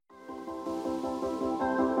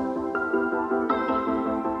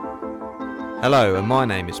Hello, and my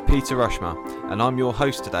name is Peter Rushmer, and I'm your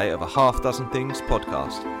host today of a Half Dozen Things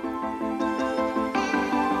podcast.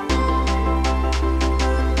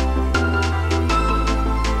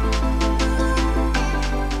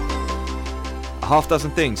 A Half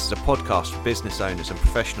Dozen Things is a podcast for business owners and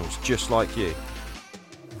professionals just like you.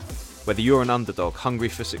 Whether you're an underdog hungry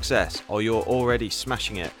for success or you're already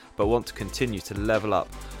smashing it but want to continue to level up,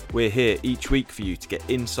 we're here each week for you to get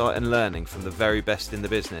insight and learning from the very best in the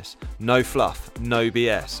business. No fluff, no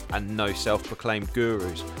BS, and no self-proclaimed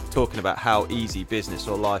gurus talking about how easy business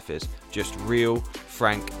or life is. Just real,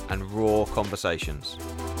 frank, and raw conversations.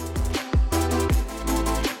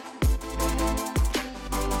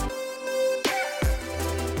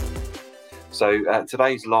 So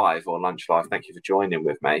today's live or lunch live, thank you for joining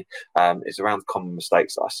with me, is around common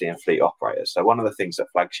mistakes that I see in fleet operators. So one of the things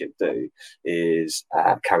that Flagship do is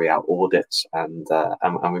carry out audits, and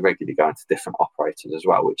we regularly go into different operators as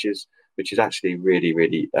well, which is actually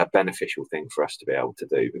really a beneficial thing for us to be able to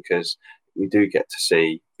do, because we do get to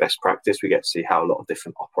see best practice. We get to see how a lot of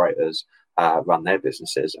different operators run their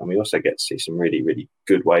businesses, and we also get to see some really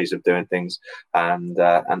good ways of doing things, and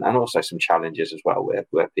also some challenges as well,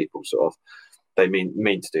 where people sort of they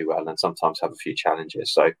mean to do well and sometimes have a few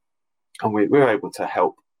challenges. So, and we're able to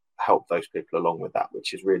help those people along with that,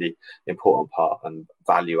 which is really important part and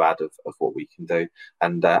value add of what we can do,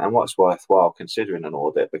 and what's worthwhile considering an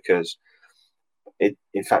audit, because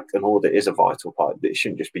in fact an audit is a vital part. It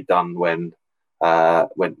shouldn't just be done when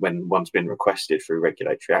one's been requested through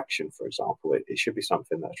regulatory action, for example. It should be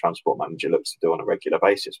something that a transport manager looks to do on a regular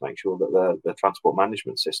basis, make sure that the transport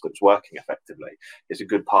management system's working effectively. It's a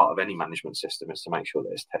good part of any management system, is to make sure that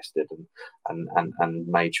it's tested and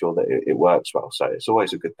made sure that it works well. So it's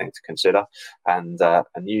always a good thing to consider, and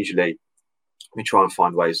usually we try and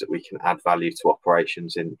find ways that we can add value to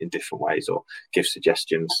operations in different ways, or give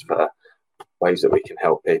suggestions for ways that we can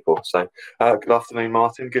help people. So good afternoon,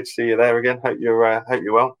 Martin, good to see you there again. Hope you're well.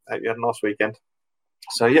 Hope you had a nice weekend.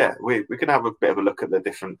 So yeah, we can have a bit of a look at the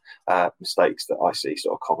different mistakes that I see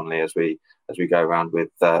sort of commonly as we go around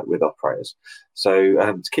with operators. So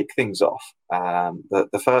to kick things off,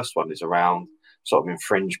 the first one is around sort of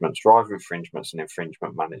infringements, driver infringements, and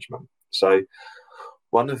infringement management. So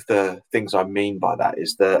one of the things I mean by that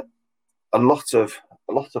is that a lot of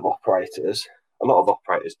operators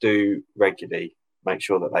do regularly make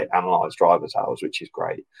sure that they analyse drivers' hours, which is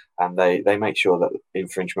great, and they make sure that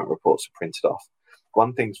infringement reports are printed off.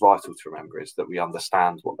 One thing's vital to remember is that we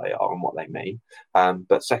understand what they are and what they mean,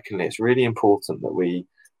 but secondly, it's really important that we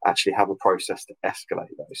actually have a process to escalate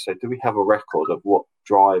those. So do we have a record of what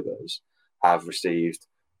drivers have received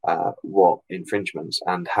what infringements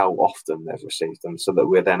and how often they've received them, so that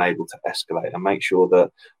we're then able to escalate and make sure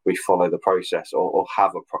that we follow the process, or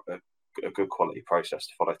have a good quality process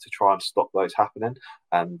to follow to try and stop those happening,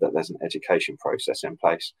 and that there's an education process in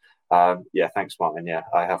place. Thanks, Martin. Yeah,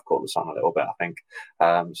 I have caught the sun a little bit, I think,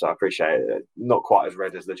 so I appreciate it. Not quite as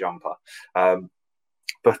red as the jumper,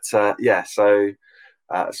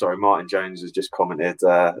 sorry, Martin Jones has just commented,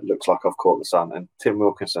 looks like I've caught the sun. And Tim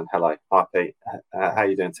Wilkinson, hello. Hi, Pete. How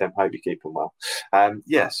you doing, Tim? Hope you're keeping well.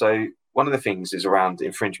 So one of the things is around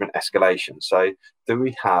infringement escalation. So do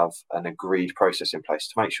we have an agreed process in place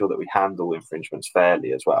to make sure that we handle infringements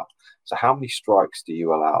fairly as well? So how many strikes do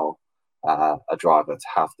you allow a driver to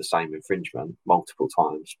have the same infringement multiple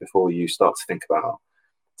times before you start to think about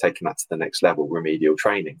taking that to the next level? Remedial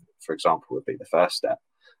training, for example, would be the first step.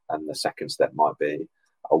 And the second step might be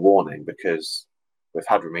a warning, because we've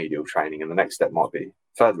had remedial training, and the next step might be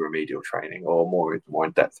further remedial training, or more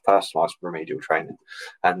in-depth personalised remedial training,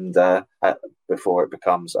 and before it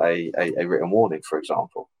becomes a written warning, for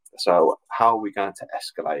example. So how are we going to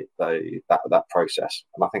escalate that process?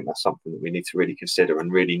 And I think that's something that we need to really consider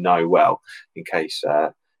and really know well, in case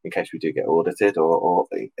we do get audited, or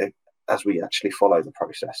as we actually follow the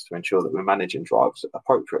process, to ensure that we're managing drivers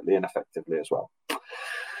appropriately and effectively as well.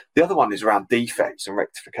 The other one is around defects and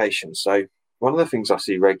rectification. So one of the things I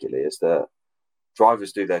see regularly is that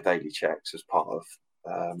drivers do their daily checks as part of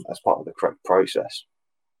the correct process,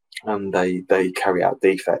 and they carry out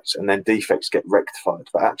defects, and then defects get rectified.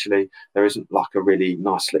 But actually, there isn't like a really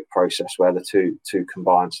nice slick process where the two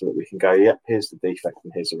combine, so that we can go, yep, here's the defect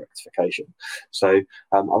and here's the rectification. So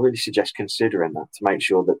I really suggest considering that, to make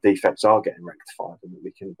sure that defects are getting rectified, and that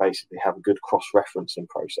we can basically have a good cross-referencing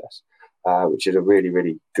process, which is a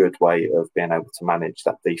really good way of being able to manage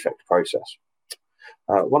that defect process.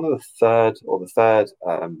 The third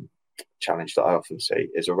challenge that I often see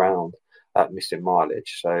is around missing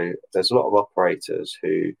mileage. So there's a lot of operators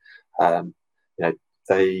who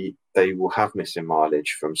they will have missing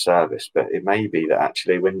mileage from service, but it may be that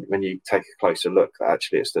actually when you take a closer look, that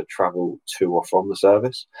actually it's the travel to or from the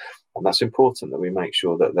service, and that's important that we make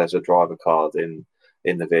sure that there's a driver card in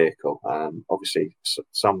the vehicle. Obviously,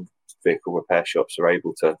 some vehicle repair shops are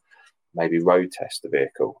able to maybe road test the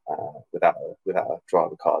vehicle without a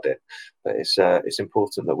driver card in, but it's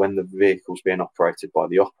important that when the vehicle's being operated by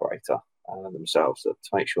the operator themselves, that to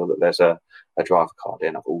make sure that there's a driver card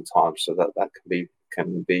in at all times, so that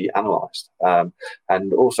can be analysed.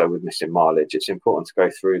 And also with missing mileage, it's important to go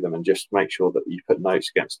through them and just make sure that you put notes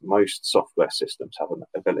against. Most software systems have an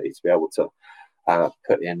ability to be able to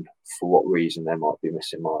put in for what reason there might be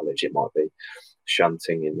missing mileage. It might be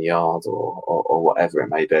shunting in the yard or whatever it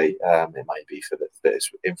may be. It may be that it's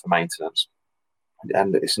in for maintenance,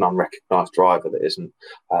 and it's an unrecognised driver that isn't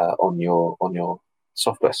on your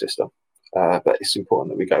software system. But it's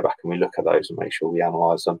important that we go back and we look at those and make sure we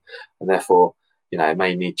analyse them, and therefore, it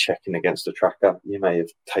may need checking against a tracker. You may have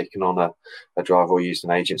taken on a driver or used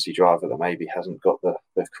an agency driver that maybe hasn't got the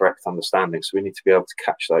correct understanding. So we need to be able to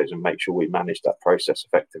catch those and make sure we manage that process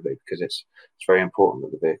effectively, because it's very important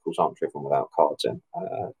that the vehicles aren't driven without cards in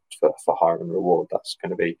for hire and reward. That's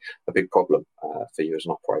going to be a big problem for you as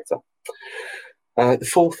an operator. The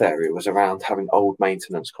fourth area was around having old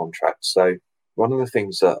maintenance contracts. So one of the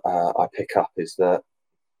things that I pick up is that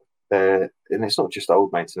and it's not just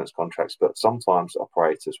old maintenance contracts, but sometimes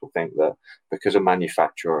operators will think that because a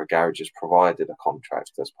manufacturer or a garage has provided a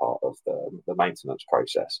contract as part of the maintenance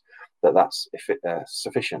process, that's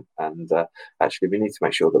sufficient. And actually, we need to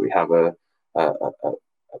make sure that we have a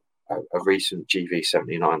recent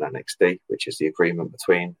GV79 Annex D, which is the agreement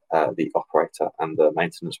between the operator and the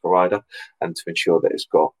maintenance provider, and to ensure that it's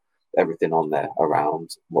got everything on there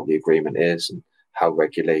around what the agreement is and how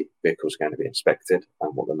regularly vehicles are going to be inspected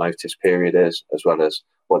and what the notice period is, as well as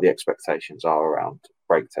what the expectations are around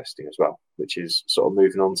brake testing as well, which is sort of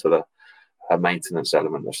moving on to the maintenance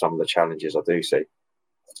element of some of the challenges I do see.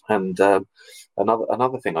 And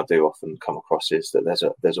another thing I do often come across is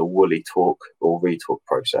that there's a woolly torque or retorque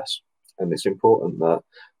process, and it's important that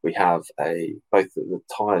we have both the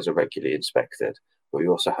tyres are regularly inspected, but we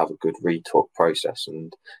also have a good retorque process,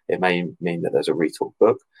 and it may mean that there's a retorque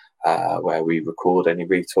book where we record any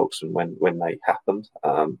retorques and when they happened.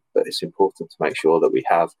 But it's important to make sure that we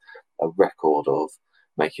have a record of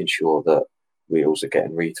making sure that wheels are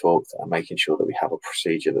getting retorqued and making sure that we have a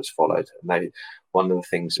procedure that's followed. And one of the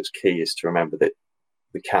things that's key is to remember that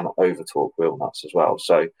we cannot over torque wheel nuts as well.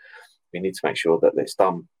 So we need to make sure that it's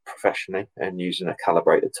done professionally and using a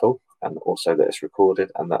calibrated tool, and also that it's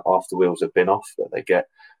recorded, and that after wheels have been off, that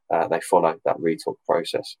they follow that retorque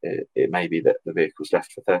process. It may be that the vehicle's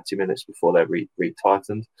left for 30 minutes before they're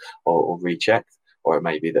re-tightened or rechecked, or it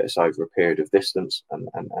may be that it's over a period of distance and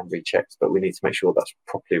rechecked, but we need to make sure that's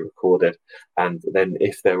properly recorded. And then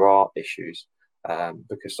if there are issues,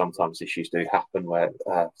 because sometimes issues do happen where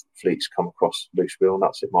fleets come across loose wheel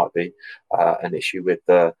nuts, it might be an issue with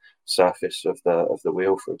the surface of the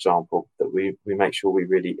wheel, for example, that we make sure we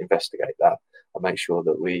really investigate that and make sure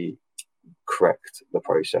that we correct the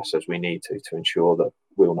process as we need to ensure that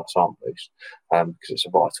wheel nuts aren't loose, because it's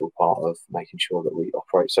a vital part of making sure that we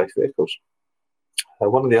operate safe vehicles.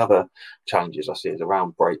 One of the other challenges I see is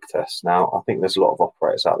around brake tests. Now, I think there's a lot of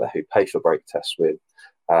operators out there who pay for brake tests with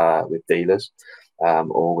dealers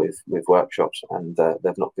or with workshops, and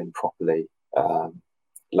they've not been properly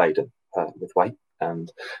laden with weight,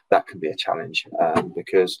 and that can be a challenge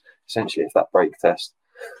because essentially, if that brake test,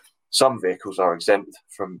 some vehicles are exempt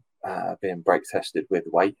from being brake tested with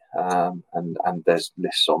weight, and there's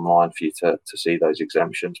lists online for you to see those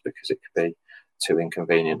exemptions, because it could be too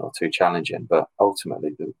inconvenient or too challenging. But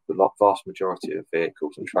ultimately, the vast majority of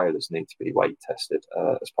vehicles and trailers need to be weight tested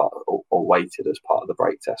as part of, or weighted as part of the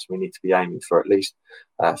brake test. We need to be aiming for at least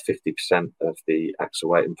 50% of the axle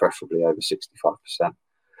weight, and preferably over 65%.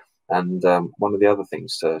 And one of the other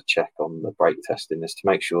things to check on the brake testing is to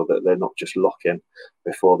make sure that they're not just locking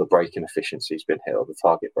before the braking efficiency has been hit or the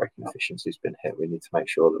target braking efficiency has been hit. We need to make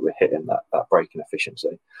sure that we're hitting that braking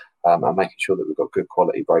efficiency and making sure that we've got good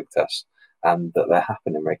quality brake tests and that they're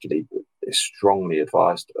happening regularly. It's strongly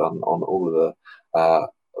advised on all of the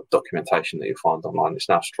documentation that you'll find online. It's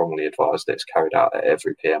now strongly advised that it's carried out at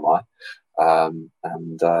every PMI. And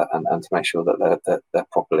to make sure that they're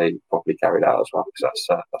properly carried out as well, because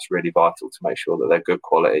that's really vital to make sure that they're good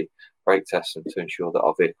quality brake tests and to ensure that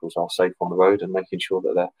our vehicles are safe on the road and making sure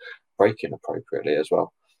that they're braking appropriately as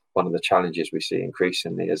well. One of the challenges we see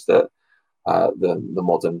increasingly is that the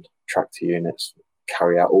modern tractor units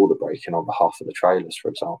carry out all the braking on behalf of the trailers, for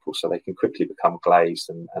example, so they can quickly become glazed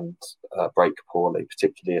and brake poorly,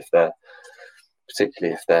 particularly if they're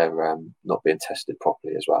particularly if they're not being tested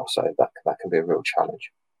properly as well. So that can be a real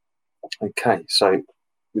challenge. Okay, so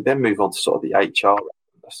we then move on to sort of the HR.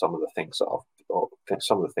 Some of the things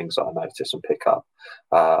that I notice and pick up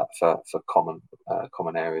for common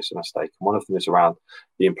areas of mistake. And one of them is around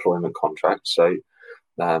the employment contract. So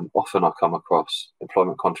often I come across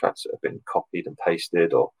employment contracts that have been copied and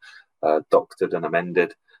pasted or doctored and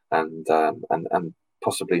amended, and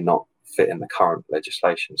possibly not fit in the current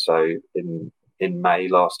legislation. So in May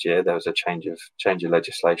last year, there was a change of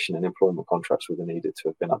legislation, and employment contracts would have needed to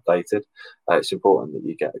have been updated. It's important that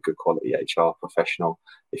you get a good quality HR professional.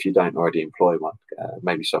 If you don't already employ one,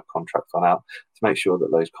 maybe subcontract one out to make sure that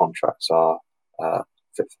those contracts are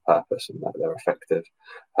fit for purpose and that they're effective.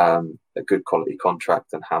 A good quality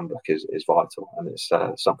contract and handbook is vital, and it's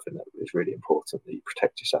something that is really important that you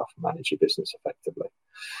protect yourself and manage your business effectively.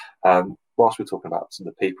 Whilst we're talking about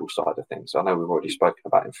the people side of things, I know we've already spoken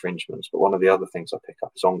about infringements, but one of the other things I pick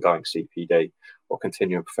up is ongoing CPD or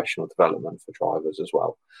continuing professional development for drivers as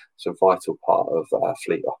well. So a vital part of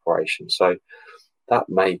fleet operations. So that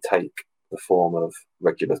may take the form of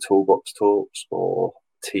regular toolbox talks or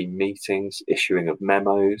team meetings, issuing of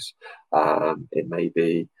memos. It may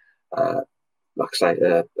be, like I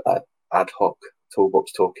say, ad hoc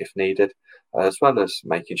toolbox talk if needed, as well as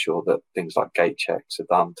making sure that things like gate checks are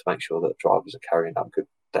done to make sure that drivers are carrying out good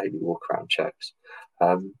daily walk-around checks.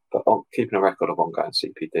 But keeping a record of ongoing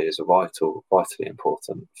CPD is vitally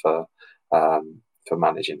important for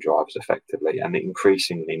managing drivers effectively, and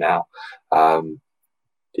increasingly now,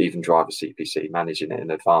 even driver CPC, managing it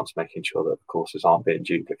in advance, making sure that the courses aren't being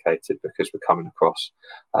duplicated, because we're coming across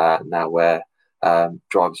now where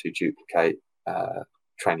drivers who duplicate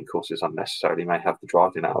training courses unnecessarily may have the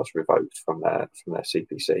driving hours revoked from their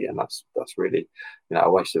CPC, and that's really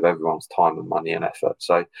a waste of everyone's time and money and effort.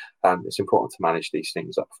 So it's important to manage these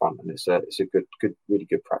things up front, and it's a really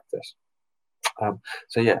good practice.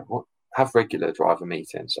 Have regular driver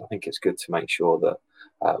meetings. I think it's good to make sure that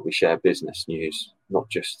we share business news, not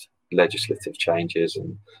just legislative changes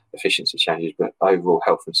and efficiency changes, but overall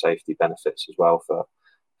health and safety benefits as well for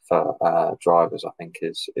drivers. I think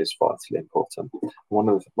is vitally important. One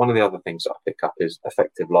of the other things that I pick up is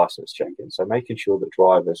effective license checking. So making sure that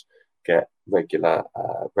drivers get regular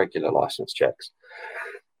license checks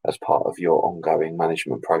as part of your ongoing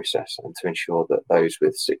management process, and to ensure that those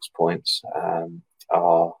with 6 points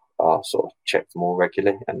are sort of checked more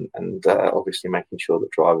regularly, and obviously making sure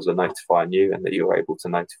that drivers are notifying you and that you're able to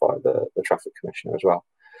notify the traffic commissioner as well.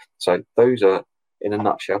 So those are, in a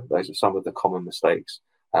nutshell, those are some of the common mistakes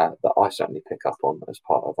that I certainly pick up on as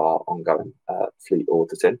part of our ongoing fleet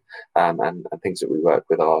auditing, and things that we work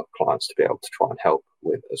with our clients to be able to try and help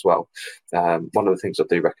with as well. One of the things I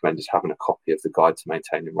do recommend is having a copy of the Guide to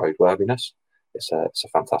Maintaining Roadworthiness. It's a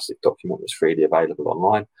fantastic document that's freely available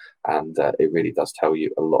online, and it really does tell you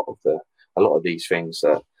a lot of these things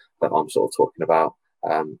that I'm sort of talking about.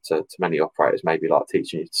 To many operators, maybe like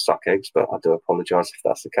teaching you to suck eggs, but I do apologise if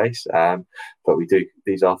that's the case. But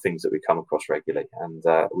these are things that we come across regularly, and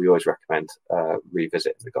we always recommend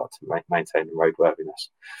revisiting the Guide to Maintaining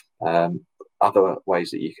Roadworthiness. Other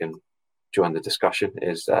ways that you can join the discussion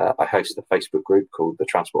is I host a Facebook group called the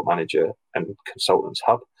Transport Manager and Consultants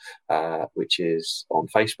Hub, which is on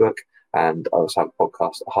Facebook. And I also have a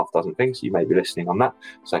podcast, A Half Dozen Things. You may be listening on that,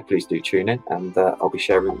 so please do tune in, and I'll be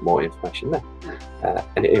sharing more information there.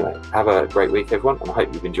 And anyway, have a great week, everyone, and I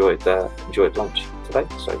hope you've enjoyed lunch today.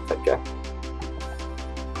 So take care.